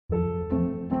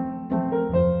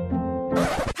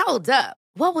Hold up.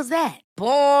 What was that?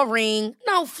 Boring.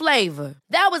 No flavor.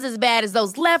 That was as bad as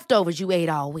those leftovers you ate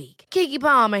all week. Keke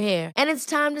Palmer here, and it's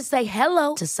time to say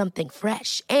hello to something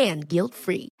fresh and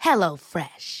guilt-free. Hello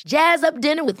Fresh. Jazz up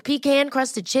dinner with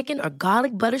pecan-crusted chicken or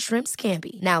garlic butter shrimp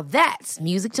scampi. Now that's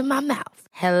music to my mouth.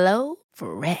 Hello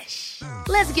Fresh.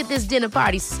 Let's get this dinner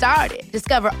party started.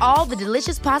 Discover all the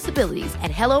delicious possibilities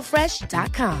at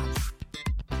hellofresh.com.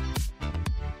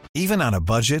 Even on a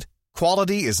budget,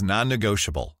 quality is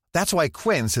non-negotiable. That's why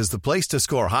Quince is the place to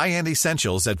score high-end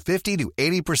essentials at 50 to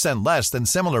 80% less than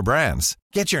similar brands.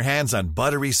 Get your hands on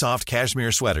buttery soft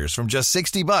cashmere sweaters from just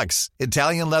 $60,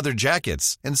 Italian leather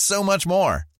jackets, and so much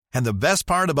more. And the best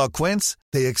part about Quince,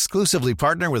 they exclusively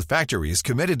partner with factories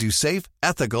committed to safe,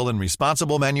 ethical, and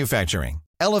responsible manufacturing.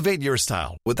 Elevate your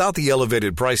style without the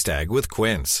elevated price tag with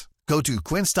Quince. Go to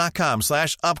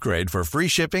quince.com/upgrade for free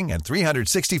shipping and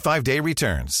 365-day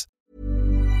returns.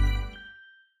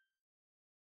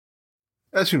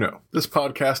 As you know, this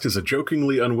podcast is a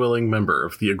jokingly unwilling member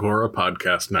of the Agora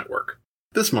Podcast Network.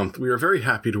 This month, we are very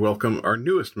happy to welcome our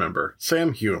newest member,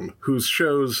 Sam Hume, whose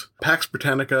shows Pax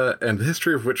Britannica and The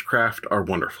History of Witchcraft are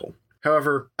wonderful.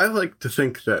 However, I like to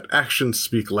think that actions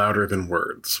speak louder than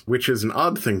words, which is an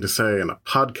odd thing to say in a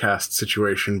podcast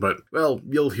situation, but, well,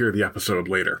 you'll hear the episode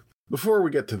later. Before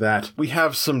we get to that, we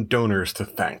have some donors to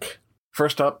thank.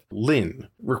 First up, Lynn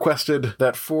requested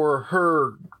that for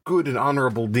her good and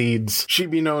honorable deeds, she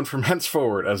be known from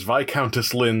henceforward as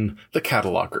Viscountess Lynn, the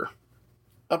Cataloger.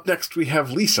 Up next, we have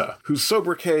Lisa, whose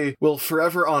sobriquet will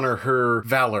forever honor her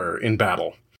valor in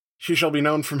battle. She shall be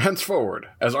known from henceforward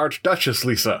as Archduchess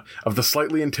Lisa of the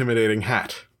slightly intimidating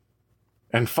hat.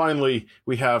 And finally,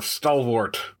 we have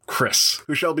stalwart Chris,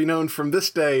 who shall be known from this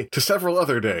day to several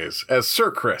other days as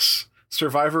Sir Chris,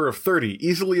 survivor of 30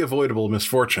 easily avoidable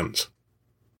misfortunes.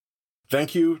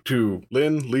 Thank you to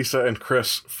Lynn, Lisa, and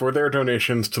Chris for their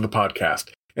donations to the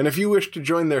podcast. And if you wish to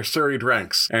join their serried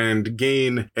ranks and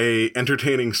gain a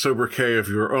entertaining sobriquet of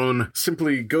your own,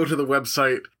 simply go to the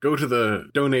website, go to the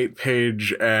donate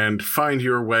page, and find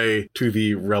your way to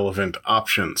the relevant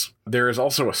options. There is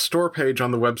also a store page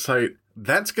on the website.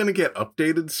 That's going to get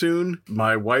updated soon.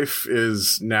 My wife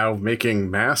is now making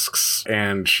masks,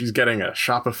 and she's getting a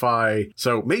Shopify,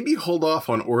 so maybe hold off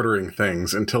on ordering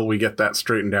things until we get that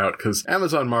straightened out, because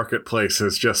Amazon Marketplace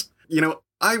is just,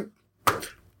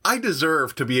 I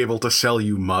deserve to be able to sell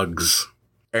you mugs,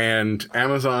 and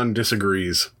Amazon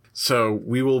disagrees. So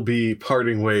we will be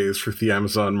parting ways with the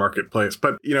Amazon Marketplace.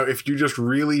 But, if you just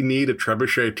really need a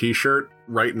Trebuchet t-shirt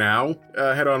right now,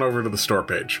 head on over to the store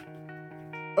page.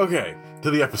 Okay,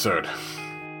 to the episode.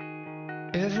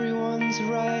 Everyone's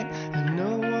right and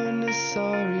no one is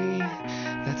sorry.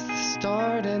 That's the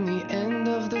start and the end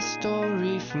of the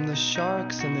story. From the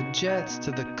sharks and the jets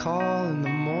to the call in the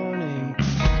morning.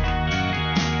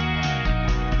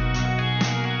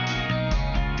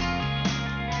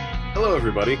 Hello,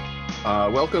 everybody.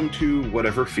 Welcome to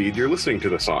whatever feed you're listening to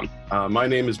this on. My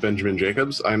name is Benjamin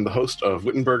Jacobs. I'm the host of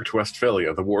Wittenberg to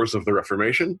Westphalia, The Wars of the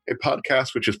Reformation, a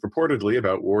podcast which is purportedly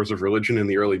about wars of religion in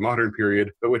the early modern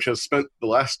period, but which has spent the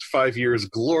last 5 years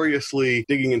gloriously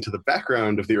digging into the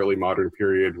background of the early modern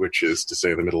period, which is to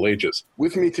say the Middle Ages.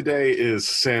 With me today is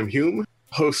Sam Hume,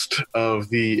 host of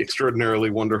the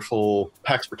extraordinarily wonderful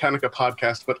Pax Britannica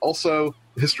podcast, but also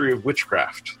The History of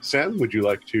Witchcraft. Sam, would you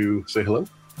like to say hello?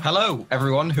 Hello,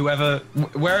 everyone,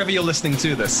 wherever you're listening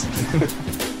to this.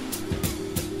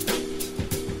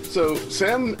 So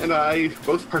Sam and I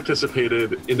both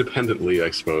participated independently, I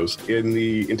suppose, in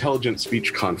the Intelligent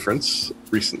Speech Conference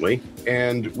recently.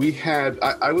 And we had,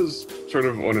 I was sort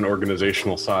of on an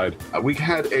organizational side. We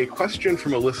had a question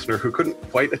from a listener who couldn't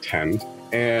quite attend.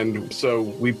 And so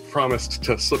we promised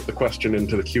to slip the question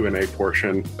into the Q&A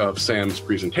portion of Sam's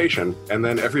presentation, and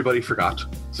then everybody forgot.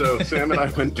 So Sam and I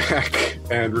went back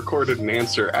and recorded an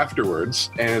answer afterwards,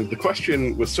 and the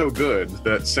question was so good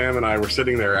that Sam and I were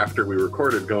sitting there after we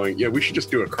recorded going, yeah, we should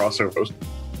just do a crossover.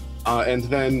 And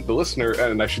then the listener,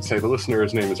 and I should say the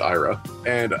listener's name is Ira,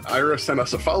 and Ira sent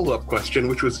us a follow-up question,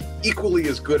 which was equally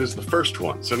as good as the first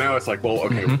one. So now it's like, well,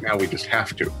 okay, now we just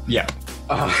have to. Yeah.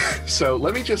 So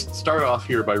let me just start off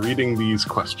here by reading these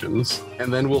questions,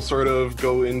 and then we'll sort of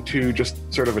go into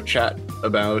just sort of a chat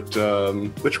about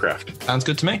witchcraft. Sounds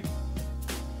good to me.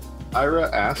 Ira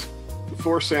asked,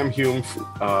 for Sam Hume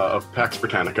of Pax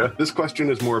Britannica, this question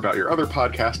is more about your other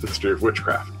podcast, The History of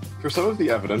Witchcraft. For some of the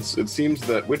evidence, it seems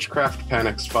that witchcraft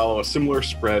panics follow a similar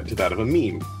spread to that of a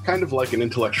meme, kind of like an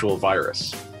intellectual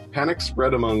virus. Panics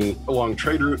spread along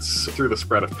trade routes through the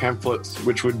spread of pamphlets,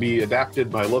 which would be adapted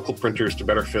by local printers to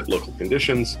better fit local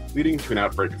conditions, leading to an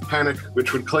outbreak of panic,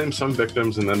 which would claim some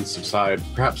victims and then subside,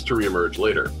 perhaps to reemerge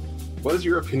later. what is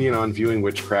your opinion on viewing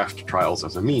witchcraft trials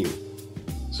as a meme?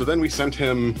 So then we sent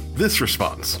him this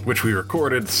response, which we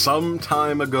recorded some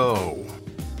time ago.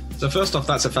 So first off,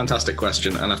 that's a fantastic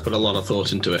question, and I've put a lot of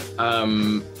thought into it.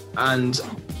 And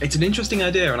it's an interesting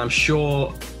idea, and I'm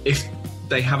sure if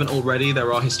they haven't already,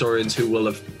 there are historians who will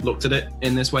have looked at it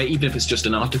in this way, even if it's just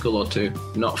an article or two,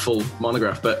 not a full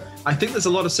monograph. But I think there's a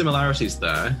lot of similarities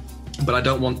there, but I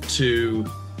don't want to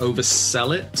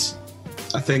oversell it.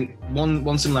 I think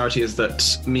one similarity is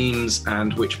that memes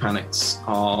and witch panics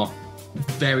are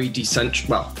very decentralized.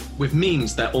 Well, with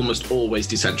memes, they're almost always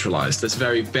decentralized. There's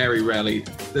very, very rarely,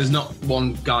 there's not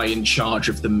one guy in charge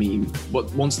of the meme. But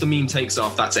once the meme takes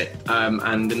off, that's it.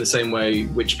 And in the same way,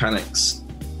 witch panics,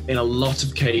 in a lot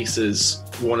of cases,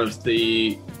 one of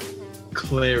the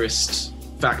clearest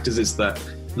factors is that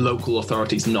local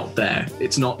authority's not there.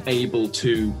 It's not able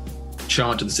to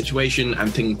charge of the situation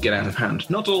and things get out of hand.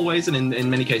 Not always, and in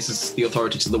many cases, the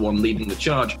authorities are the one leading the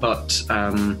charge, but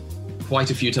quite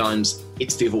a few times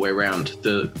it's the other way around.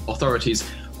 The authorities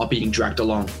are being dragged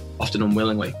along, often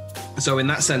unwillingly. So in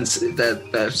that sense,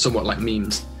 they're somewhat like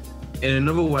memes. In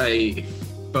another way,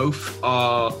 both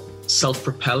are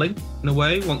self-propelling in a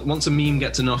way. Once a meme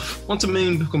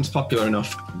becomes popular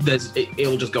enough,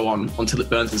 it'll just go on until it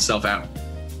burns itself out.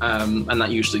 And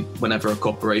that usually, whenever a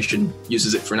corporation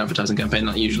uses it for an advertising campaign,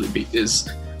 that usually is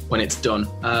when it's done.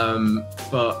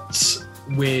 But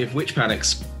with witch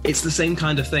panics, it's the same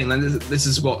kind of thing. And this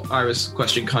is what Ira's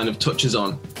question kind of touches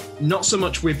on. Not so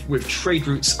much with trade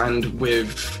routes and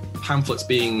with pamphlets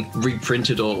being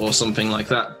reprinted or something like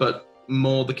that, but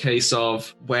more the case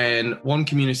of when one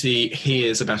community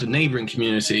hears about a neighboring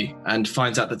community and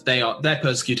finds out that they're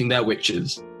persecuting their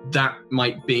witches. That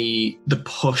might be the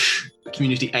push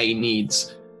community A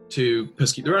needs to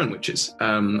persecute their own witches.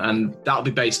 And that'll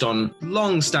be based on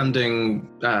long-standing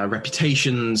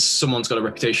reputations. Someone's got a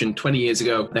reputation 20 years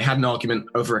ago. They had an argument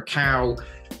over a cow.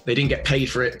 They didn't get paid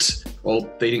for it, or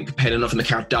they didn't get paid enough and the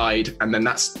cow died. And then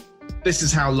this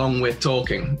is how long we're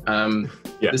talking.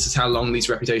 This is how long these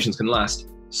reputations can last.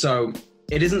 So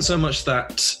it isn't so much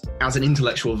that as an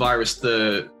intellectual virus,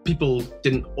 the people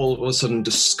didn't all of a sudden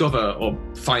discover or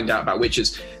find out about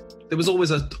witches. There was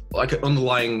always an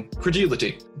underlying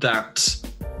credulity that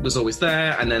was always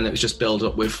there, and then it was just built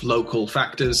up with local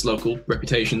factors, local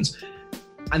reputations.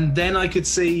 And then I could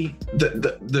see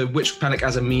the witch panic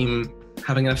as a meme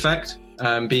having an effect,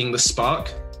 being the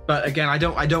spark. But again, I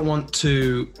don't want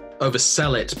to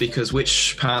oversell it, because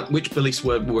witch beliefs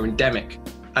were endemic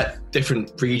at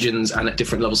different regions and at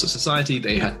different levels of society.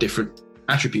 They had different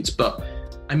attributes, but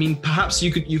I mean, perhaps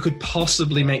you could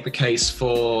possibly make the case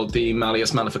for the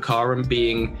Malleus Maleficarum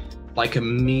being like a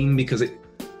meme, because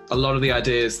a lot of the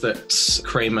ideas that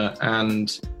Kramer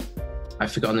and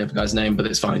I've forgotten the other guy's name, but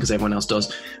it's fine because everyone else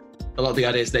does. A lot of the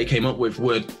ideas they came up with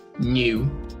were new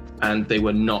and they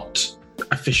were not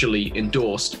officially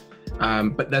endorsed.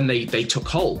 But then they took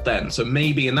hold then. So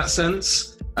maybe in that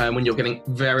sense, when you're getting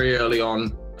very early on,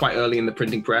 quite early in the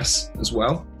printing press as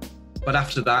well. But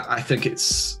after that, I think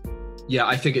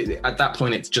at that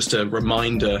point, it's just a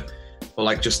reminder, or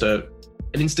like just an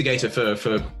instigator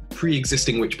for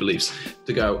pre-existing witch beliefs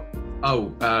to go,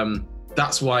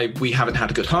 that's why we haven't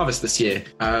had a good harvest this year.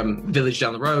 Village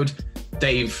down the road,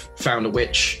 they've found a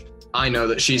witch. I know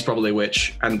that she's probably a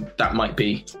witch, and that might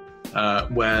be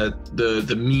where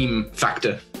the meme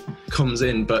factor comes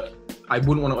in, but I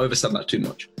wouldn't want to oversell that too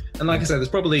much. And like I said, there's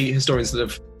probably historians that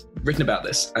have written about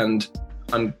this, and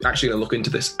I'm actually going to look into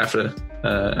this after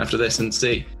this and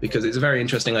see, because it's a very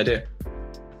interesting idea.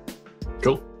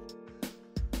 Cool.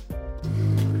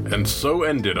 And so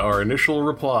ended our initial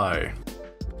reply.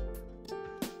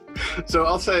 So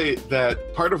I'll say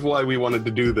that part of why we wanted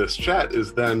to do this chat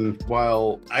is then,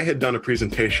 while I had done a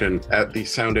presentation at the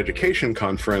Sound Education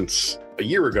Conference a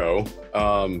year ago,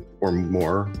 or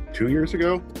more, 2 years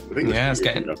ago? I think it's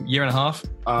getting a year and a half.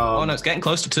 It's getting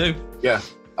close to 2. Yeah.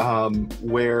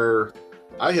 Where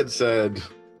I had said,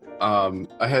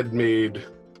 I had made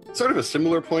sort of a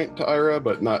similar point to Ira,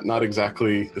 but not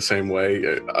exactly the same way.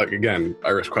 Again,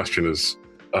 Ira's question is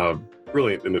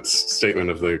brilliant in its statement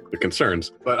of the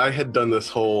concerns. But I had done this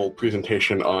whole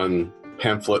presentation on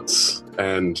pamphlets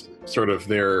and sort of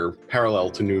their parallel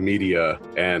to new media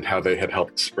and how they had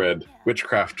helped spread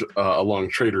witchcraft along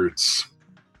trade routes.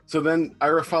 So then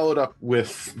Ira followed up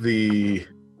with the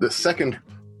second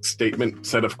statement,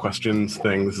 set of questions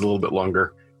thing. This is a little bit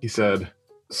longer. He said,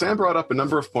 Sam brought up a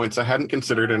number of points I hadn't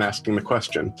considered in asking the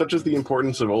question, such as the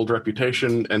importance of old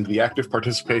reputation and the active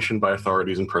participation by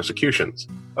authorities in persecutions.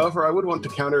 However, I would want to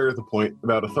counter the point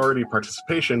about authority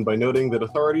participation by noting that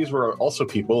authorities were also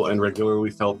people and regularly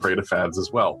fell prey to fads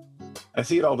as well. I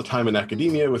see it all the time in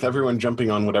academia with everyone jumping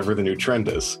on whatever the new trend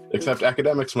is. Except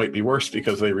academics might be worse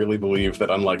because they really believe that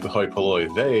unlike the hoi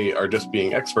polloi, they are just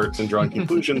being experts and drawing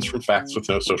conclusions from facts with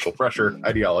no social pressure,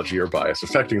 ideology, or bias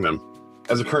affecting them.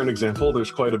 As a current example,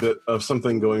 there's quite a bit of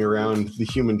something going around the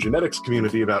human genetics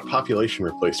community about population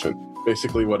replacement.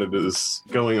 Basically what it is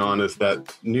going on is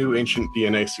that new ancient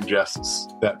DNA suggests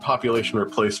that population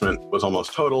replacement was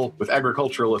almost total, with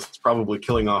agriculturalists probably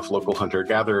killing off local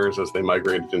hunter-gatherers as they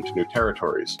migrated into new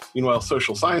territories. Meanwhile,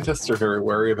 social scientists are very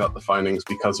wary about the findings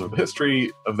because of the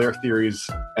history of their theories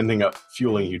ending up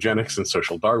fueling eugenics and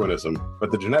social Darwinism.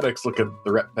 But the genetics look at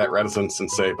that reticence and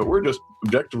say, but we're just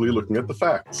objectively looking at the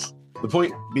facts. The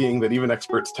point being that even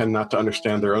experts tend not to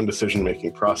understand their own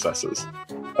decision-making processes.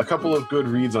 A couple of good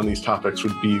reads on these topics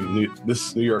would be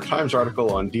this New York Times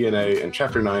article on DNA and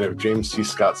Chapter 9 of James C.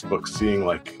 Scott's book, Seeing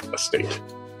Like a State.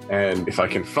 And if I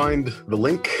can find the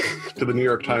link to the New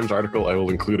York Times article, I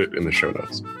will include it in the show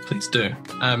notes. Please do.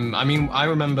 I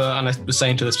remember, and I was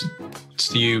saying to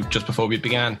you just before we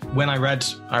began, when I read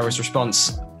Ira's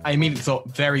response, I immediately thought,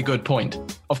 very good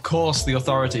point. Of course, the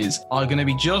authorities are going to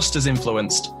be just as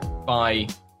influenced by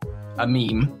a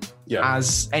meme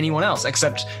as anyone else,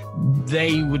 except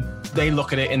they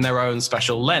look at it in their own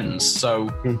special lens. So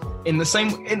in the same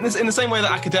way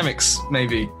that academics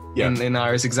maybe in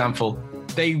Ira's example,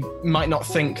 they might not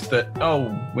think that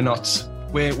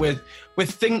we're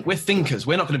thinkers.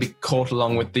 We're not going to be caught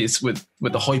along with this with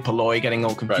the hoi polloi getting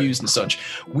all confused and such.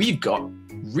 We've got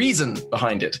reason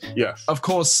behind it. Yes. Of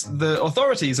course, the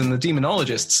authorities and the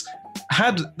demonologists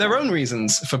had their own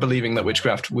reasons for believing that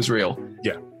witchcraft was real.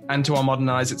 Yeah. And to our modern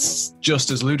eyes, it's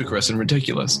just as ludicrous and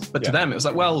ridiculous. But to them, it was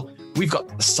like, well, we've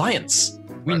got the science.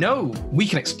 We know we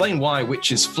can explain why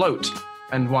witches float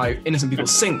and why innocent people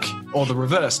sink, or the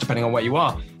reverse, depending on where you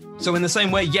are. So in the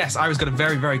same way, yes, Ira's got a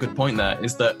very, very good point there,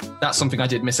 is that that's something I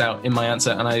did miss out in my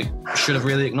answer, and I should have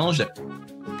really acknowledged it.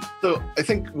 So I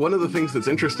think one of the things that's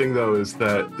interesting, though, is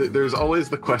that there's always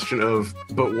the question of,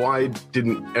 but why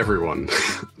didn't everyone?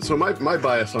 So my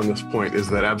bias on this point is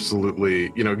that absolutely,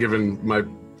 given my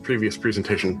previous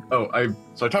presentation. So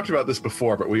I talked about this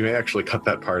before, but we may actually cut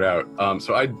that part out.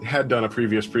 So I had done a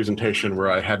previous presentation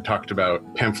where I had talked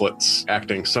about pamphlets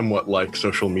acting somewhat like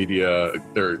social media.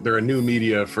 They're a new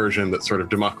media version that sort of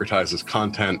democratizes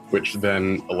content, which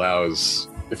then allows,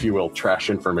 if you will,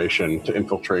 trash information to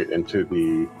infiltrate into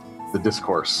the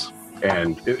discourse.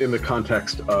 And in the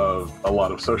context of a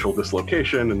lot of social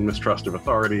dislocation and mistrust of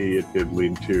authority, it did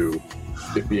lead to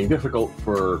it being difficult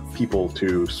for people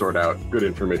to sort out good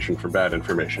information from bad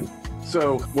information.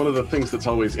 So one of the things that's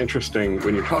always interesting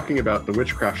when you're talking about the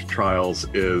witchcraft trials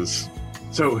is,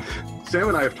 so Sam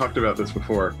and I have talked about this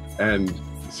before, and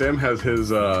Sam has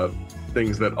his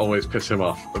things that always piss him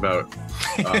off about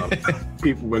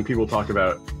when people talk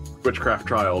about witchcraft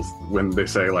trials, when they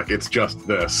say, like, it's just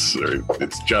this, or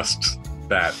it's just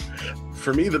that.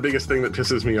 For me, the biggest thing that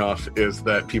pisses me off is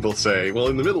that people say, well,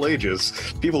 in the Middle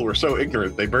Ages, people were so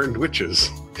ignorant, they burned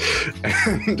witches.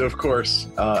 And of course,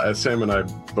 as Sam and I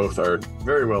both are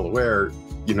very well aware,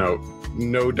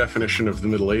 no definition of the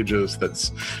Middle Ages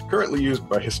that's currently used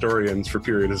by historians for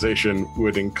periodization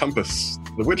would encompass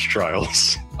the witch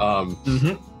trials.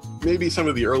 Maybe some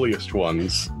of the earliest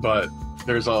ones, but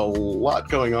there's a lot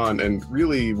going on, and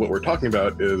really what we're talking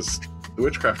about is the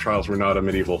witchcraft trials were not a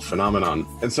medieval phenomenon.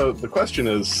 And so the question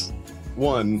is,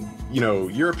 one,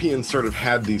 Europeans sort of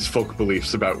had these folk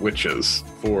beliefs about witches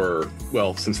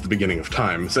since the beginning of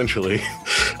time, essentially,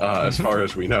 as far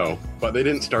as we know. But they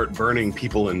didn't start burning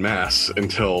people in mass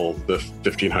until the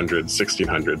 1500s,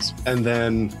 1600s. And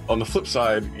then on the flip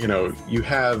side, you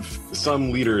have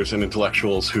some leaders and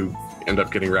intellectuals who end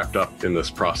up getting wrapped up in this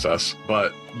process.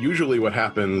 But usually what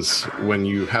happens when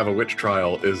you have a witch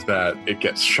trial is that it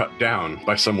gets shut down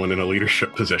by someone in a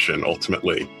leadership position,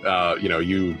 ultimately.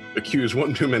 You accuse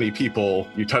one too many people,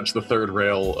 you touch the third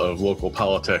rail of local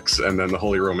politics, and then the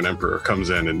Holy Roman Emperor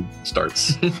comes in and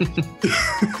starts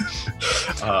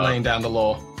laying down the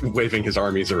law. Waving his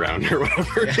armies around or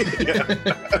whatever.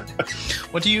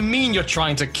 What do you mean you're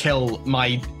trying to kill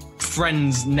my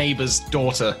friend's neighbor's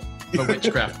daughter for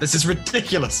witchcraft? This is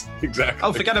ridiculous. Exactly.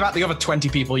 Oh, forget about the other 20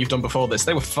 people you've done before this.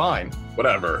 They were fine.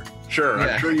 Whatever. Sure, yeah.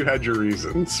 I'm sure you had your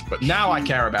reasons. But now I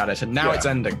care about it, and now it's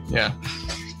ending. Yeah.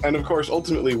 And of course,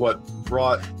 ultimately what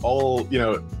brought all,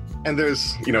 and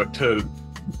there's, to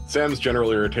Sam's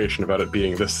general irritation about it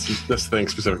being this thing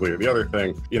specifically or the other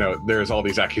thing, there's all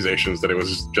these accusations that it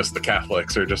was just the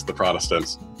Catholics or just the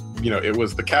Protestants. It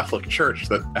was the Catholic Church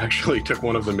that actually took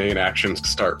one of the main actions to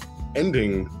start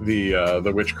ending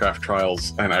the witchcraft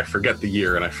trials, and I forget the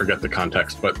year and I forget the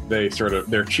context, but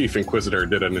their chief inquisitor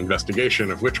did an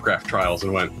investigation of witchcraft trials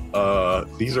and went,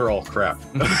 these are all crap.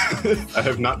 I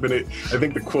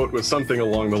think the quote was something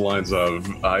along the lines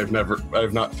of, I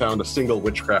have not found a single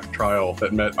witchcraft trial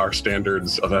that met our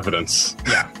standards of evidence.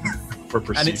 Yeah. For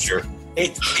procedure. And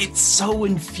it's so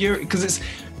infuriating, because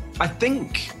I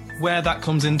think where that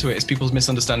comes into it is people's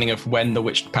misunderstanding of when the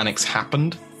witch panics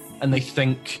happened, and they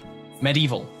think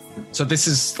medieval. So this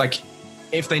is like,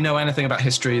 if they know anything about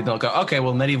history, they'll go, okay,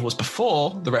 well, medieval was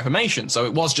before the Reformation, so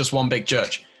it was just one big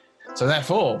church. So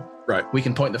therefore, we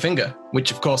can point the finger,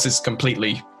 which of course is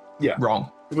completely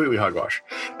wrong. Completely hogwash.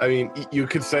 I mean, you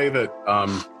could say that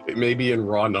it may be in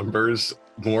raw numbers,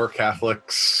 more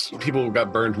Catholics, people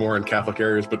got burned more in Catholic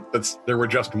areas, but there were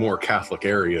just more Catholic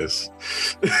areas.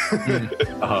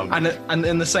 And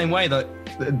in the same way that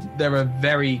there are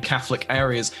very Catholic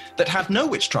areas that had no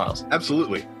witch trials.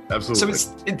 Absolutely. So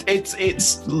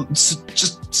it's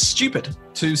just stupid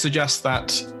to suggest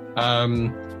that,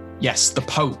 yes, the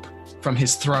Pope from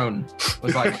his throne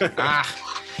was like,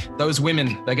 those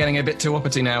women, they're getting a bit too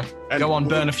uppity now. Go on,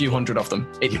 burn a few hundred of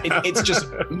them. It's just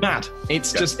mad.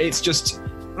 It's just.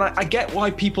 I get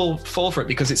why people fall for it,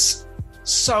 because it's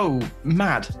so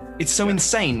mad. It's so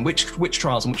insane. Witch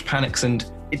trials and witch panics, and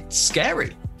it's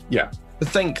scary. Yeah. To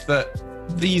think that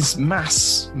these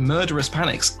mass murderous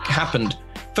panics happened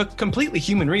for completely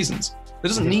human reasons. There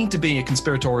doesn't need to be a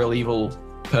conspiratorial evil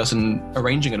person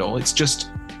arranging it all. It's just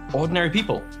ordinary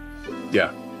people.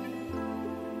 Yeah.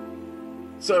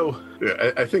 So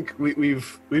I think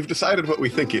we've decided what we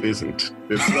think it isn't.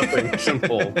 It's nothing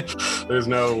simple. There's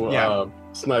no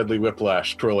Snidely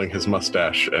Whiplash twirling his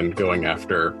mustache and going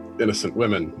after innocent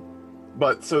women.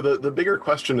 But so the bigger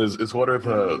question is what are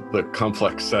the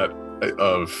complex set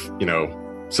of,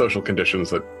 social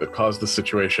conditions that cause the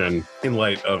situation in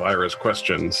light of Ira's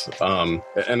questions.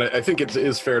 And I think it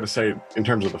is fair to say, in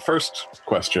terms of the first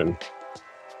question,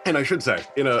 and I should say,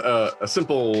 in a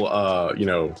simple,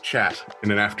 chat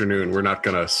in an afternoon, we're not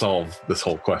going to solve this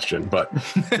whole question. But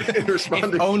in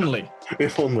responding,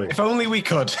 if only we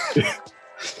could.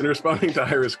 In responding to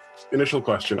Ira's initial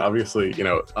question, obviously,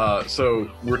 so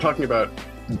we're talking about,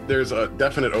 there's a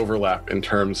definite overlap in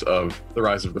terms of the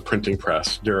rise of the printing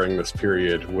press during this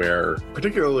period where,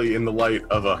 particularly in the light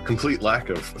of a complete lack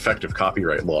of effective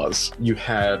copyright laws, you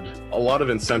had a lot of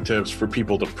incentives for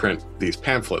people to print these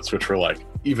pamphlets, which were like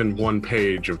even one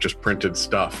page of just printed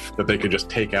stuff that they could just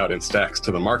take out in stacks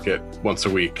to the market once a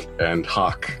week and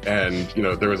hawk. And,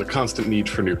 there was a constant need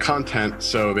for new content.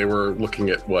 So they were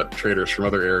looking at what traders from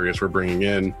other areas were bringing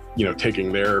in,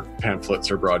 taking their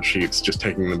pamphlets or broadsheets, just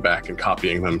taking them back and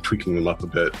copying them, tweaking them up a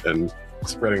bit and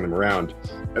spreading them around.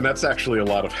 And that's actually a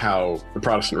lot of how the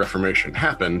Protestant Reformation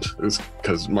happened, is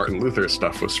because Martin Luther's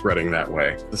stuff was spreading that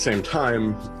way. At the same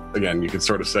time, again, you could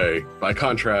sort of say, by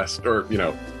contrast, or,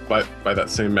 by that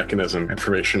same mechanism,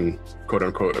 information, quote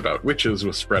unquote, about witches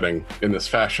was spreading in this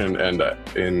fashion. And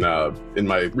in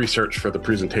my research for the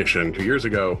presentation 2 years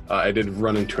ago, I did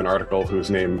run into an article whose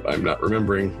name I'm not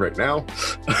remembering right now,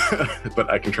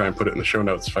 but I can try and put it in the show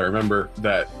notes if I remember,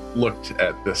 that looked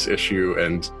at this issue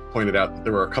and pointed out that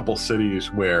there were a couple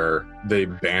cities where they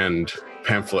banned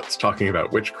pamphlets talking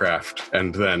about witchcraft,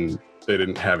 and then they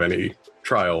didn't have any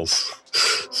trials.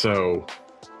 So,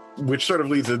 which sort of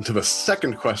leads into the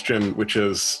second question, which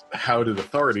is, how did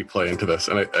authority play into this?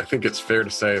 And I think it's fair to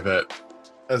say that,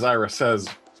 as Ira says,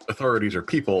 authorities are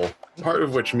people, part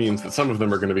of which means that some of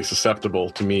them are going to be susceptible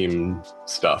to meme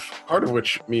stuff, part of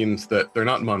which means that they're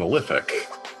not monolithic.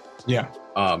 Yeah.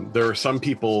 There are some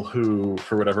people who,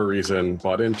 for whatever reason,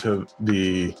 bought into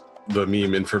the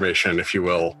meme information, if you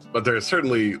will, but there's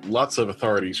certainly lots of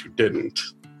authorities who didn't.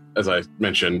 As I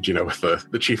mentioned, with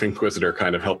the chief inquisitor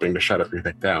kind of helping to shut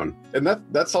everything down. And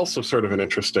that's also sort of an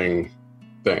interesting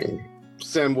thing.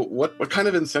 Sam, what kind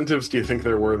of incentives do you think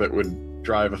there were that would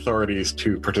drive authorities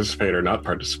to participate or not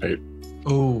participate?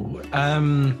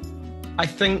 I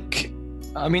think,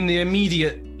 the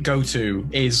immediate go-to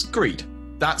is greed.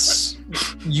 That's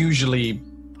right. Usually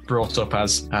brought up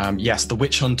as, yes, the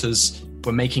witch hunters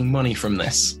were making money from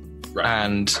this. Right.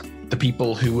 And the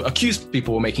people who accused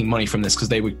people were making money from this because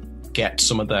they would get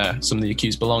some of the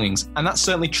accused belongings. And that's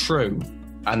certainly true.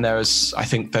 And I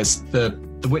think there's the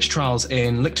witch trials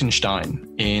in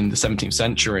Liechtenstein in the 17th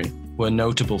century were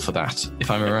notable for that. If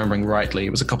I'm remembering rightly, it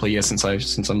was a couple of years since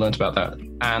I learned about that.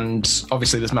 And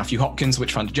obviously there's Matthew Hopkins,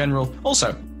 witch finder general.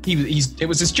 Also, it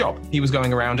was his job. He was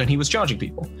going around and he was charging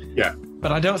people. Yeah.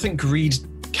 But I don't think greed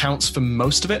counts for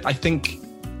most of it. I think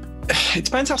it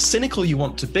depends how cynical you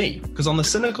want to be, because on the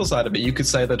cynical side of it, you could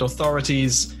say that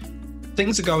authorities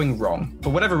things are going wrong. For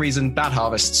whatever reason, bad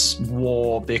harvests,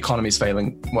 war, the economy's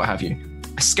failing, what have you.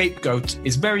 A scapegoat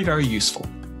is very, very useful.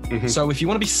 Mm-hmm. So if you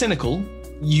want to be cynical,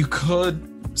 you could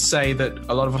say that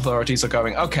a lot of authorities are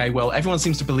going, okay, well, everyone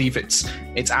seems to believe it's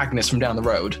Agnes from down the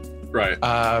road. Right.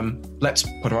 Let's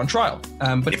put her on trial.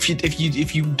 But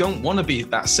if you don't want to be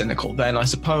that cynical, then I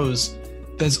suppose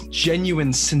there's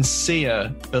genuine,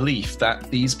 sincere belief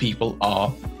that these people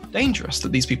are dangerous,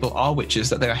 that these people are witches,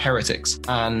 that they are heretics,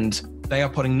 and they are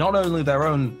putting not only their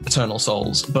own eternal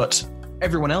souls, but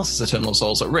everyone else's eternal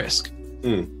souls at risk.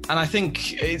 And I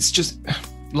think it's just,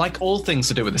 like all things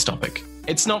to do with this topic,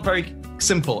 it's not very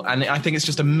simple, and I think it's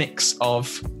just a mix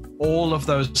of all of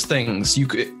those things.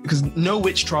 Because no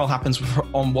witch trial happens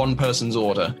on one person's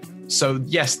order. So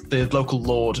yes, the local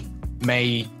lord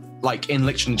may, like in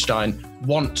Liechtenstein,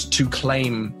 want to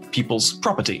claim people's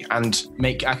property and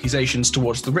make accusations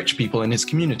towards the rich people in his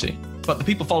community. But the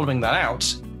people following that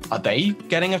out, are they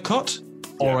getting a cut?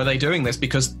 Or are they doing this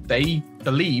because they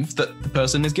believe that the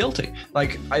person is guilty?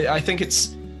 Like, I think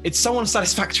it's so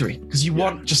unsatisfactory because you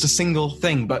want just a single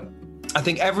thing. But I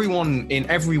think everyone in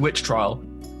every witch trial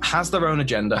has their own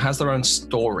agenda, has their own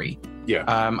story. Yeah.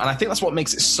 And I think that's what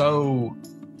makes it so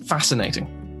fascinating.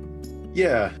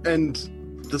 Yeah, and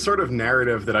the sort of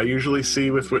narrative that I usually see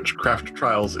with witchcraft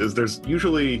trials is there's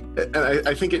usually, and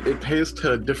I think it pays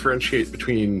to differentiate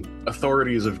between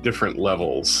authorities of different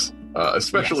levels,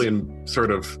 especially in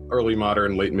sort of early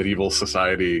modern, late medieval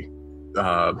society,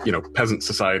 peasant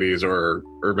societies or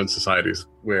urban societies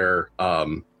where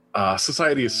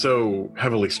society is so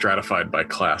heavily stratified by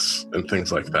class and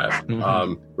things like that,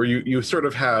 where you sort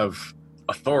of have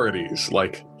authorities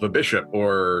like the bishop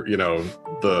or,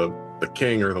 the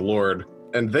king or the lord,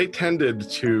 and they tended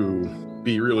to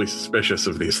be really suspicious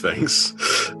of these things.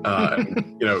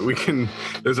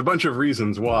 There's a bunch of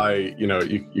reasons why,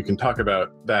 you can talk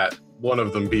about that. One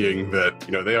of them being that,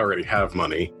 they already have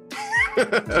money.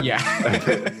 Yeah.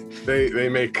 they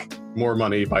make more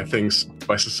money by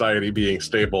society being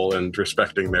stable and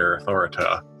respecting their authority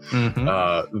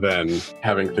than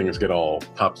having things get all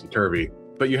topsy-turvy.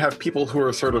 But you have people who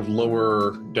are sort of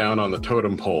lower down on the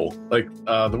totem pole. Like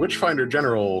the Witchfinder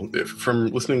General, from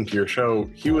listening to your show,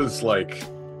 he was like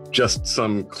just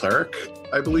some cleric,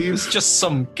 I believe. He was just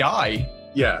some guy.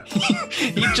 Yeah.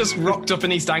 He just rocked up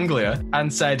in East Anglia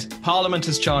and said, Parliament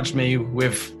has charged me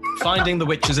with finding the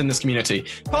witches in this community.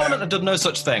 Parliament had done no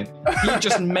such thing. He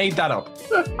just made that up.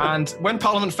 And when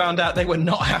Parliament found out, they were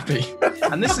not happy.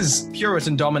 And this is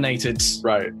Puritan-dominated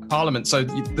Parliament, so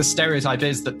the stereotype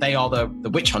is that they are the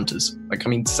witch hunters. Like,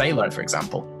 Salem, for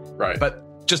example. Right.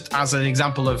 But just as an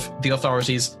example of the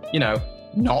authorities,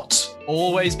 not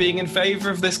always being in favor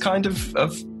of this kind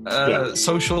of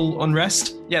social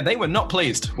unrest. Yeah, they were not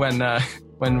pleased when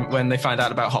they found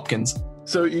out about Hopkins.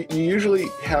 So you usually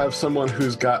have someone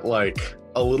who's got like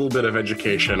a little bit of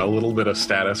education, a little bit of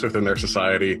status within their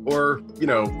society, or,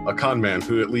 a con man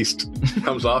who at least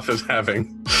comes off as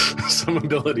having some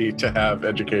ability to have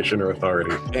education or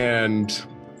authority. And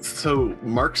so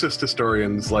Marxist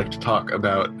historians like to talk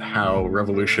about how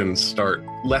revolutions start.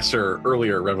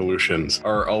 Earlier revolutions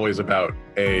are always about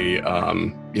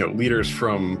leaders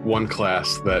from one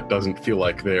class that doesn't feel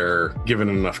like they're given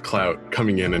enough clout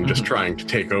coming in and just trying to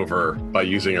take over by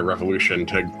using a revolution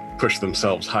to push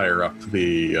themselves higher up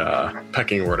the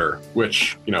pecking order,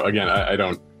 which, again, I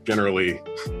don't generally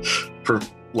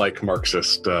like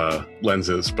Marxist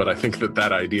lenses, but I think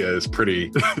that idea is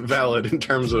pretty valid in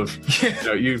terms of,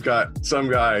 you've got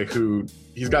some guy who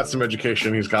he's got some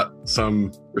education, he's got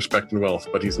some respect and wealth,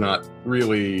 but he's not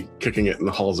really kicking it in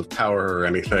the halls of power or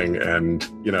anything. And,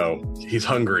 he's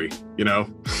hungry, Yeah.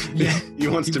 He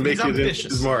wants to make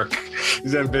his mark.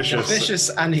 He's ambitious.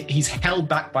 And he's held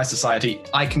back by society.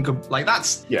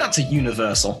 That's a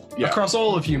universal across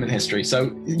all of human history.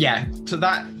 So yeah, to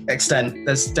that extent,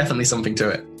 there's definitely something to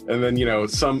it. And then,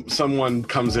 someone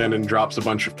comes in and drops a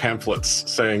bunch of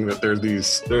pamphlets saying that there's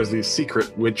these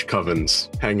secret witch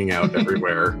covens hanging out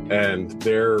everywhere, and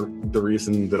they're the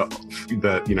reason that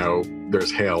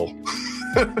there's hail.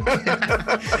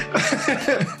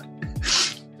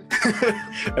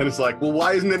 And it's like, well,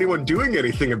 why isn't anyone doing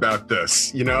anything about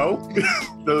this?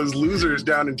 Those losers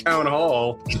down in town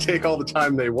hall can take all the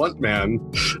time they want, man,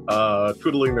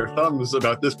 twiddling their thumbs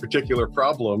about this particular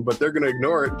problem, but they're going to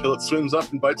ignore it until it swims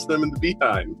up and bites them in the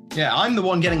behind. Yeah, I'm the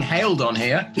one getting hailed on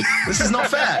here. This is not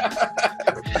fair.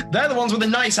 They're the ones with the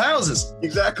nice houses.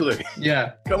 Exactly.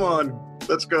 Yeah. Come on,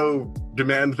 let's go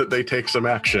demand that they take some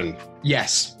action.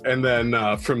 Yes. And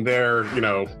then from there,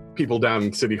 people down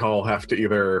in City Hall have to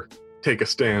either take a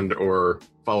stand or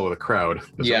follow the crowd.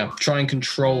 Yeah, try and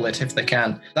control it if they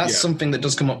can. That's something that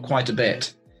does come up quite a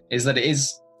bit, is that it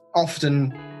is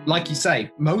often, like you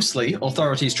say, mostly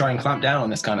authorities try and clamp down on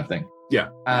this kind of thing. Yeah.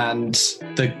 And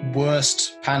the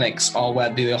worst panics are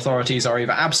where the authorities are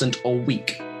either absent or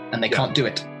weak, and they can't do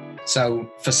it. So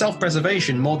for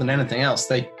self-preservation, more than anything else,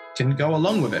 they can go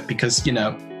along with it because, you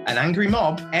know, an angry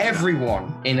mob,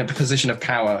 everyone in a position of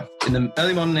power in the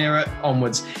early modern era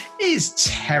onwards is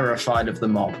terrified of the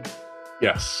mob.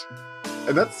 Yes.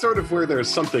 And that's sort of where there's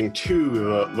something to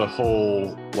the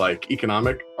whole, like,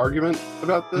 economic argument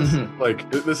about this. Mm-hmm. Like,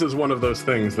 this is one of those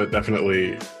things that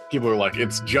definitely people are like,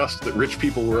 it's just that rich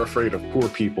people were afraid of poor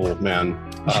people, man,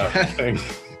 thing.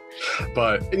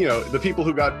 But, you know, the people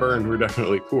who got burned were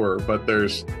definitely poor, but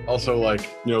there's also, like,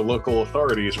 you know, local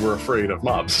authorities were afraid of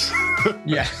mobs.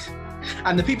 Yeah.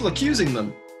 And the people accusing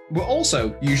them were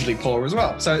also usually poor as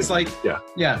well. So it's like, yeah.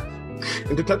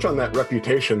 And to touch on that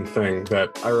reputation thing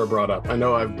that Ira brought up, I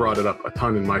know I've brought it up a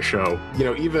ton in my show. You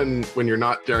know, even when you're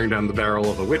not staring down the barrel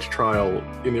of a witch trial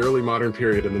in the early modern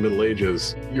period in the Middle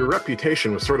Ages, your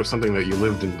reputation was sort of something that you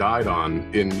lived and died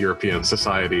on in European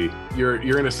society.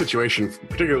 You're in a situation,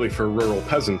 particularly for rural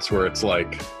peasants, where it's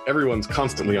like everyone's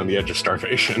constantly on the edge of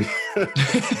starvation.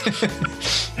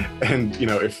 And, you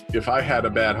know, if I had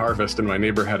a bad harvest and my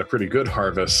neighbor had a pretty good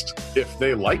harvest, if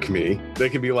they like me, they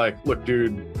can be like, look,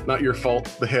 dude, not your fault.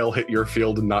 The hail hit your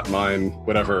field and not mine.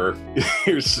 Whatever.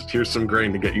 Here's some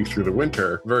grain to get you through the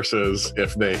winter. Versus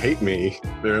if they hate me,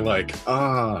 they're like,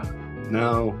 no.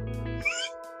 No.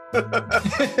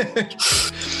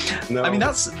 I mean,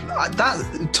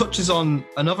 that touches on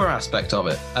another aspect of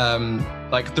it.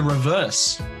 Like the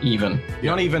reverse, even.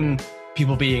 Not even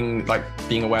people being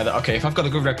aware that, okay, if I've got a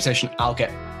good reputation, I'll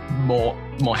get more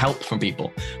help from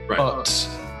people. Right. But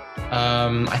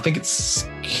I think it's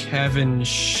Kevin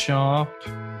Sharp.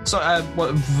 So, what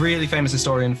a really famous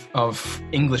historian of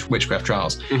English witchcraft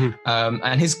trials. Mm-hmm.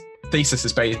 And his thesis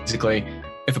is basically,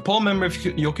 if a poor member of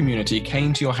your community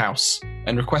came to your house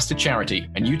and requested charity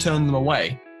and you turned them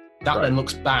away, that then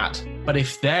looks bad. But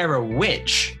if they're a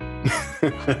witch,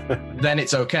 then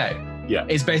it's okay. Yeah.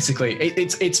 It's basically,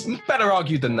 it's better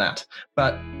argued than that.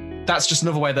 But that's just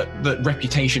another way that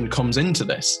reputation comes into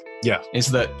this. Yeah.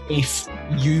 Is that if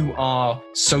you are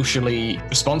socially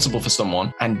responsible for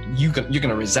someone and you're going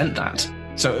to resent that.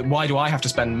 So why do I have to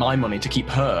spend my money to keep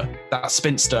her, that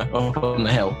spinster, up on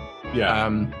the hill? Yeah.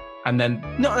 And then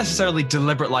not necessarily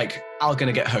deliberate, like, I'm going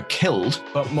to get her killed,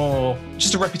 but more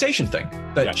just a reputation thing.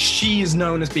 That she is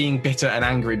known as being bitter and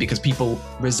angry because people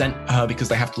resent her because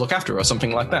they have to look after her or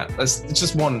something like that. It's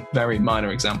just one very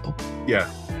minor example. Yeah.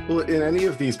 Well, in any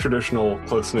of these traditional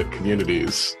close-knit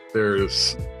communities,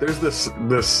 there's this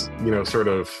you know, sort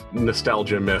of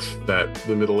nostalgia myth that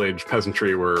the middle-aged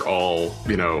peasantry were all,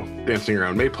 you know, dancing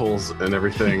around maypoles and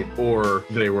everything, or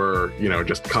they were, you know,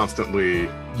 just constantly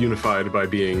unified by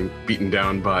being beaten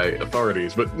down by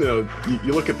authorities. But, you know,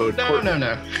 you look at the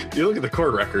you look at the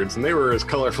court records, and they were as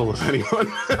colorful as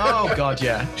anyone. Oh God,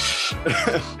 yeah.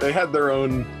 They had their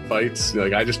own fights.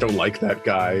 Like, I just don't like that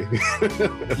guy.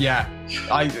 Yeah,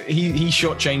 he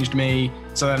shortchanged me.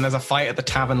 So then there's a fight at the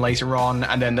tavern later on,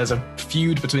 and then there's a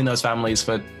feud between those families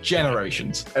for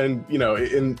generations. And, you know,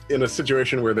 in a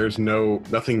situation where there's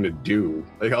nothing to do,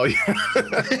 like all you have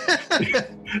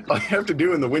to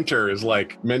do in the winter is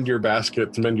like mend your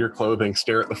baskets, mend your clothing,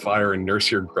 stare at the fire, and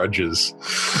nurse your grudges.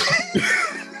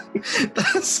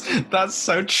 That's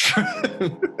so true.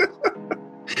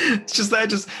 It's just they're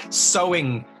just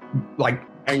sewing, like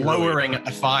lowering at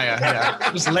the fire,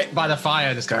 just lit by the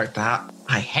fire, just going, that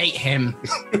I hate him.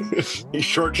 He's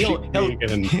short sheet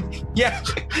and yeah,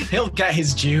 he'll get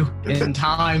his due in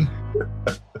time.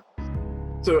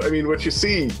 So, I mean, what you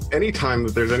see anytime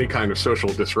that there's any kind of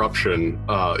social disruption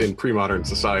in pre-modern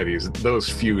societies, those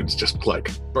feuds just like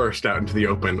burst out into the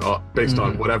open based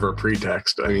on whatever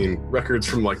pretext. I mean, records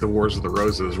from like the Wars of the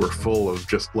Roses were full of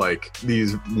just like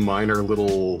these minor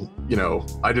little, you know,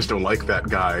 I just don't like that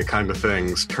guy kind of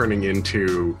things turning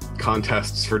into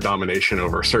contests for domination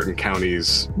over certain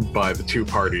counties by the two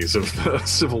parties of the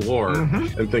Civil War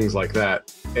and things like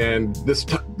that. And this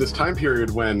time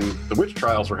period when the witch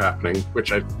trials were happening,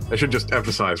 which I should just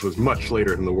emphasize was much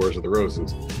later than the Wars of the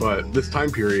Roses, but this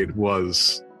time period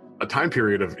was a time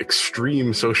period of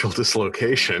extreme social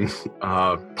dislocation,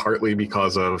 partly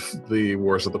because of the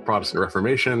Wars of the Protestant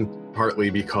Reformation, partly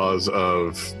because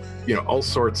of, all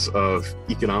sorts of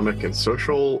economic and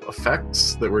social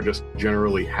effects that were just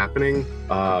generally happening.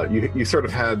 You sort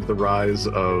of had the rise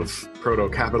of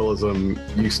proto-capitalism.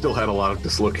 You still had a lot of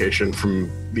dislocation from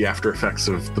the after effects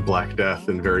of the Black Death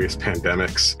and various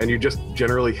pandemics. And you just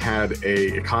generally had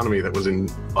a economy that was in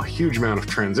a huge amount of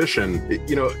transition.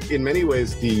 In many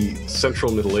ways, the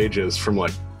Central Middle Ages from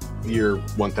like the year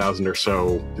 1000 or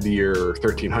so to the year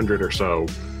 1300 or so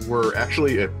were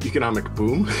actually an economic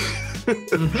boom.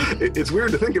 It's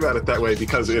weird to think about it that way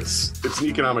because it's an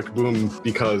economic boom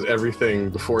because everything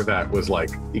before that was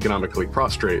like economically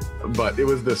prostrate. But it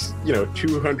was this,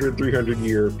 200, 300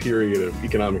 year period of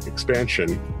economic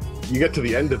expansion. You get to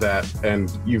the end of that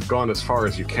and you've gone as far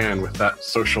as you can with that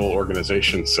social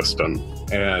organization system,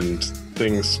 and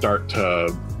things start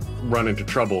to run into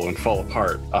trouble and fall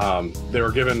apart. They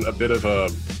were given a bit of a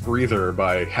breather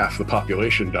by half the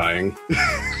population dying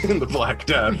in the Black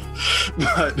Death.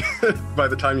 But by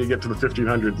the time you get to the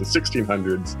 1500s and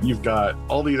 1600s, you've got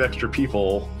all these extra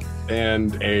people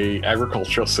and a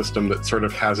agricultural system that sort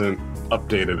of hasn't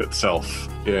updated itself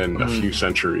in a few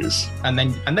centuries. And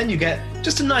then you get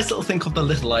just a nice little thing called the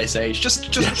Little Ice Age,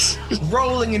 just Yes.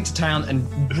 rolling into town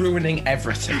and ruining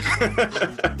everything.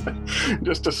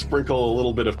 Just to sprinkle a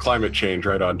little bit of climate change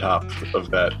right on top of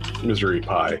that misery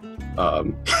pie.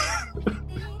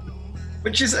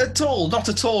 Which is not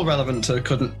at all relevant to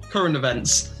current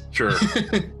events. Sure.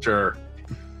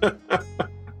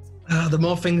 The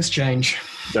more things change.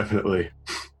 Definitely.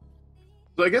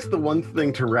 So I guess the one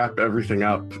thing to wrap everything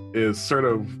up is sort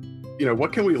of,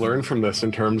 what can we learn from this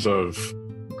in terms of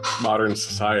modern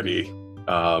society?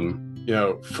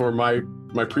 For my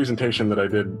presentation that I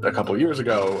did a couple years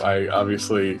ago, I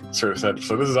obviously sort of said,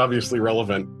 so this is obviously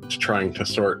relevant to trying to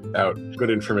sort out good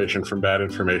information from bad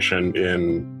information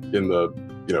in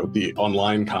the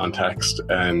online context.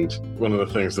 And one of the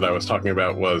things that I was talking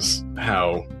about was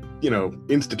how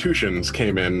institutions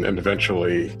came in and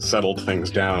eventually settled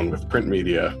things down with print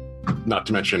media, not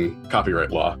to mention copyright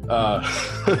law.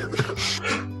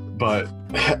 But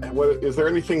is there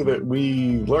anything that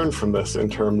we learned from this in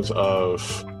terms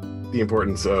of the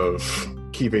importance of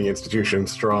keeping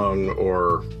institutions strong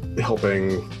or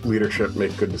helping leadership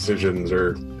make good decisions,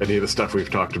 or any of the stuff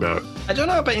we've talked about? I don't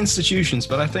know about institutions,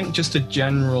 but I think just a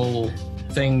general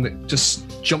thing that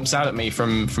just jumps out at me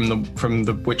from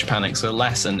the witch panics, a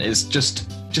lesson is just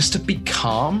to be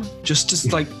calm.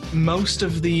 Just like most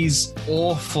of these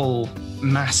awful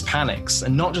mass panics,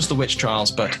 and not just the witch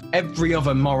trials, but every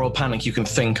other moral panic you can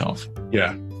think of.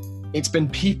 Yeah. It's been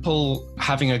people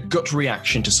having a gut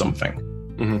reaction to something.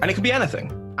 Mm-hmm. And it could be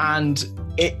anything. And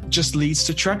it just leads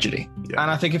to tragedy. Yeah.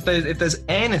 And I think if there's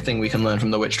anything we can learn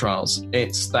from the witch trials,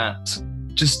 it's that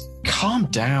just calm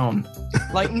down.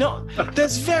 There's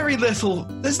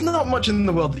not much in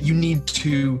the world that you need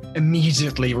to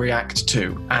immediately react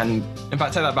to. And in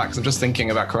fact, take that back, because I'm just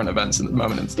thinking about current events at the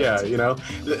moment. Instead. Yeah,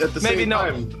 at the same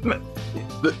time,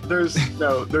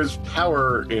 there's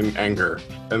power in anger,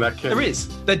 and that can...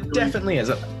 There definitely is.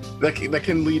 That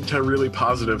can lead to really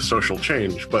positive social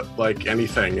change, but like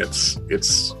anything, it's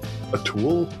a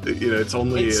tool. It's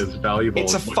only as valuable.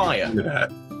 It's a fire.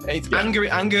 It's anger.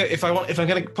 If I'm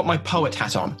going to put my poet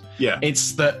hat on,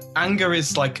 it's that anger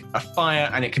is like a fire,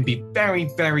 and it can be very,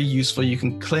 very useful. You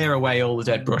can clear away all the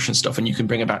dead brush and stuff, and you can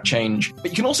bring about change.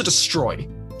 But you can also destroy.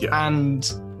 Yeah. And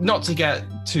not to get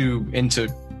too into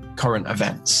current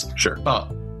events, sure,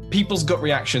 but people's gut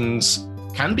reactions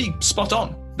can be spot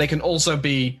on. They can also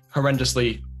be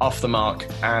horrendously off the mark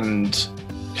and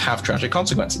have tragic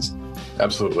consequences.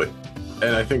 Absolutely.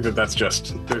 And I think that's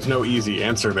just, there's no easy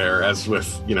answer there, as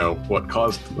with, what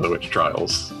caused the witch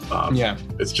trials.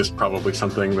 It's just probably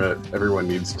something that everyone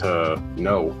needs to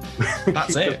know.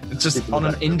 That's it. It's just on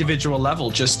an individual level,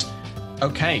 just,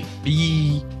 okay,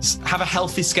 have a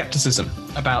healthy skepticism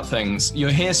about things. You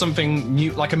hear something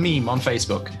new, like a meme on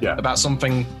Facebook, about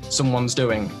something someone's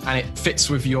doing, and it fits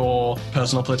with your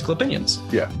personal political opinions.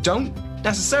 Yeah. Don't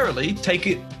necessarily take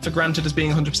it for granted as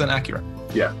being 100% accurate.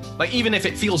 Yeah. Like, even if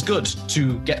it feels good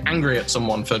to get angry at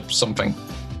someone for something,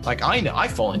 like I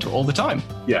fall into it all the time.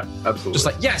 Yeah, absolutely. Just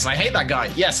like, yes, I hate that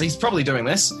guy. Yes, he's probably doing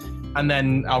this. And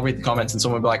then I'll read the comments and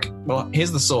someone will be like, well,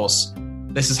 here's the source.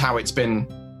 This is how it's been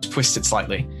twisted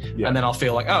slightly. Yeah. And then I'll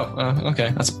feel like,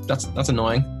 okay, that's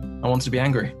annoying. I wanted to be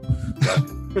angry.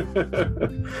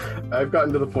 I've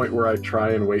gotten to the point where I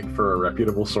try and wait for a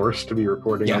reputable source to be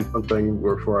reporting on something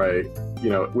before I,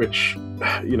 which,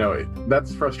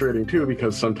 that's frustrating too,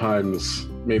 because sometimes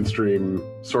mainstream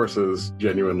sources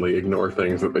genuinely ignore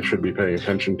things that they should be paying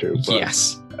attention to.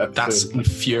 Yes, that's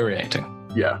infuriating.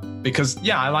 Yeah. Because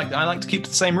I like to keep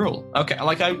the same rule. Okay,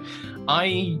 like I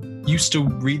used to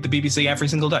read the BBC every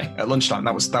single day at lunchtime.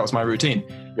 That was my routine.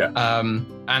 Yeah.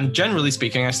 And generally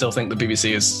speaking, I still think the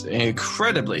BBC is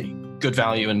incredibly good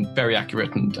value and very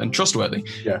accurate and trustworthy.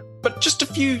 Yeah. But just a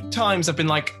few times I've been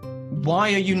like,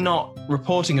 why are you not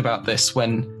reporting about this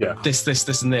when this,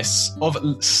 and this of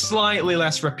slightly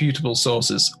less reputable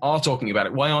sources are talking about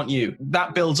it? Why aren't you?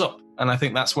 That builds up. And I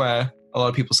think that's where a lot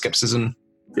of people's skepticism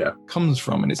comes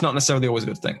from. And it's not necessarily always a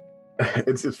good thing.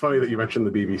 It's funny that you mentioned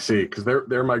the BBC, because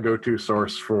they're my go-to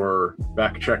source for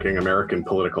fact-checking American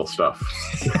political stuff.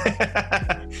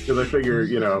 Because I figure,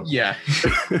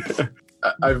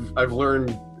 I've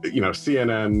learned,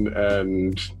 CNN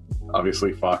and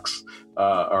obviously Fox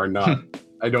are not.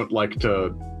 I don't like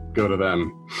to go to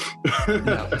them.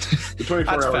 No. The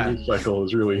 24-hour news cycle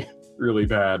is really, really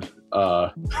bad.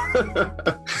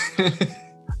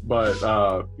 But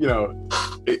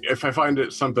if I find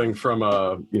it something from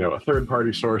a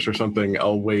third-party source or something,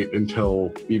 I'll wait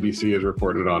until BBC has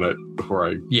reported on it before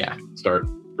I start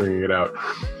bringing it out.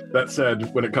 That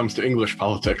said, when it comes to English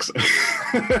politics,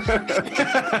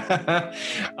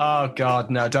 oh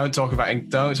God, no! Don't talk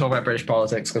about British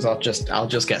politics, because I'll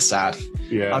just get sad.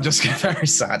 Yeah, I'll just get very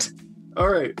sad. All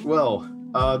right, well,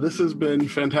 this has been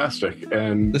fantastic,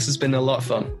 and this has been a lot of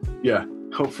fun. Yeah.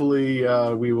 Hopefully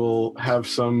we will have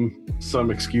some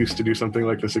excuse to do something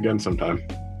like this again sometime.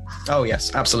 Oh,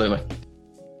 yes, absolutely.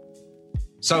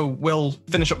 So we'll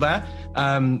finish up there.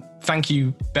 Thank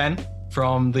you, Ben,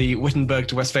 from the Wittenberg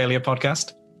to Westphalia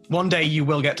podcast. One day you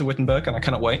will get to Wittenberg, and I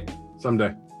cannot wait.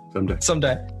 Someday.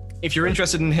 If you're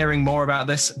interested in hearing more about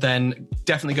this, then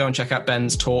definitely go and check out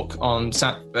Ben's talk on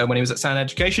when he was at Sound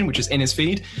Education, which is in his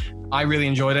feed. I really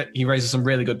enjoyed it. He raises some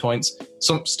really good points.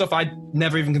 Some stuff I'd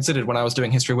never even considered when I was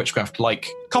doing History of Witchcraft, like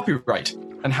copyright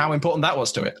and how important that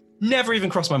was to it. Never even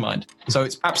crossed my mind. So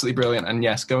it's absolutely brilliant. And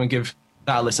yes, go and give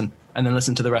that a listen, and then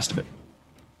listen to the rest of it.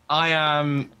 I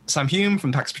am Sam Hume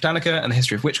from Pax Britannica and the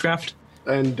History of Witchcraft.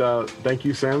 And thank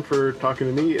you, Sam, for talking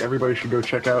to me. Everybody should go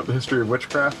check out The History of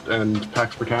Witchcraft and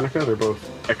Pax Britannica. They're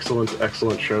both excellent,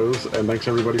 excellent shows. And thanks,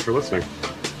 everybody, for listening.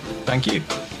 Thank you.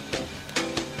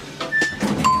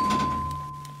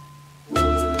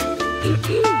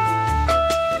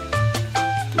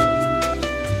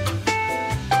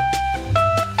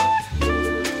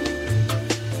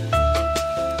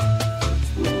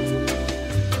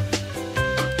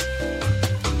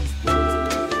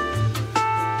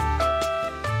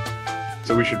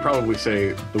 So we should probably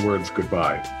say the words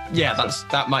goodbye. Yeah,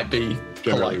 that might be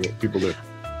generally polite. what people do.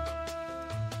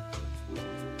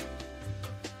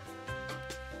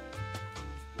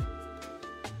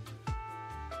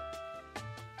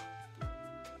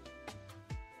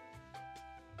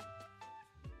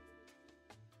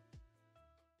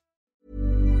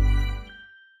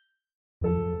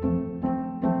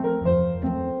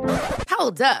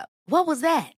 Hold up. What was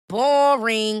that?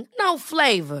 Boring. No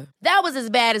flavor. That was as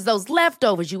bad as those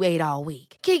leftovers you ate all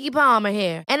week. Keke Palmer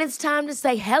here, and it's time to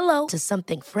say hello to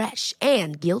something fresh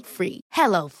and guilt-free.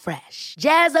 Hello Fresh.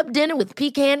 Jazz up dinner with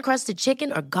pecan-crusted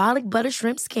chicken or garlic butter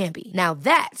shrimp scampi. Now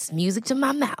that's music to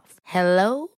my mouth.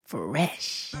 Hello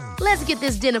Fresh. Let's get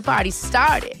this dinner party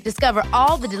started. Discover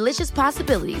all the delicious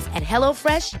possibilities at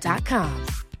HelloFresh.com.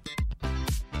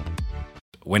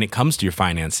 When it comes to your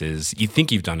finances, you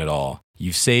think you've done it all.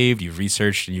 You've saved, you've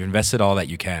researched, and you've invested all that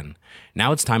you can.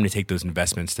 Now it's time to take those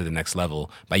investments to the next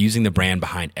level by using the brand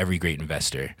behind every great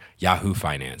investor, Yahoo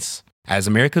Finance. As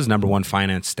America's #1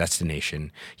 finance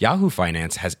destination, Yahoo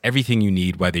Finance has everything you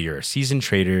need, whether you're a seasoned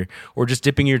trader or just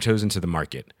dipping your toes into the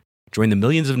market. Join the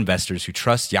millions of investors who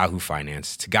trust Yahoo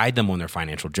Finance to guide them on their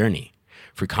financial journey.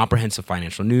 For comprehensive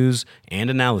financial news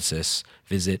and analysis,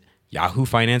 visit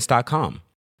yahoofinance.com,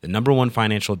 the #1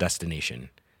 financial destination,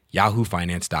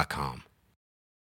 yahoofinance.com.